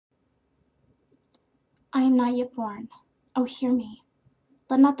I am not yet born. Oh, hear me.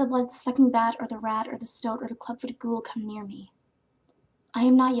 Let not the blood-sucking bat or the rat or the stoat or the club-footed ghoul come near me. I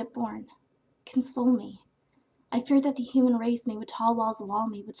am not yet born. Console me. I fear that the human race may with tall walls wall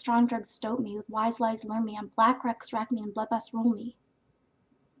me, with strong drugs stope me, with wise lies lure me, on black wrecks rack me, and bloodbaths roll me.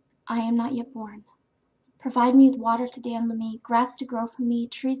 I am not yet born. Provide me with water to dandle me, grass to grow for me,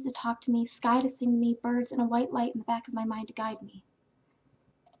 trees to talk to me, sky to sing to me, birds and a white light in the back of my mind to guide me.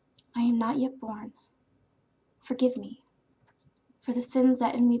 I am not yet born. Forgive me. For the sins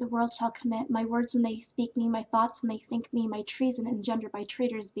that in me the world shall commit, my words when they speak me, my thoughts when they think me, my treason engendered by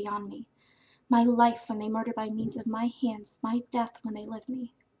traitors beyond me, my life when they murder by means of my hands, my death when they live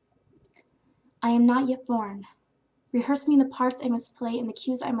me. I am not yet born. Rehearse me in the parts I must play and the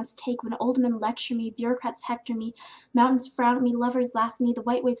cues I must take when old men lecture me, bureaucrats hector me, mountains frown at me, lovers laugh at me, the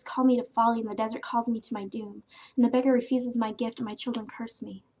white waves call me to folly, and the desert calls me to my doom, and the beggar refuses my gift, and my children curse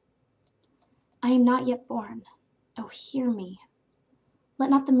me. I am not yet born. Oh, hear me. Let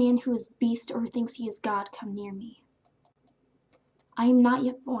not the man who is beast or who thinks he is God come near me. I am not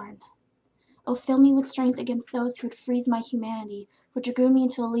yet born. Oh, fill me with strength against those who would freeze my humanity, would dragoon me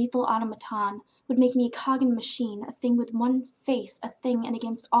into a lethal automaton, would make me a cog in a machine, a thing with one face, a thing, and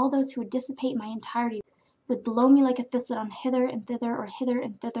against all those who would dissipate my entirety, would blow me like a thistledown hither and thither, or hither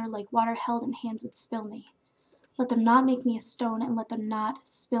and thither, like water held in hands would spill me. Let them not make me a stone, and let them not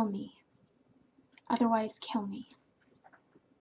spill me. Otherwise kill me.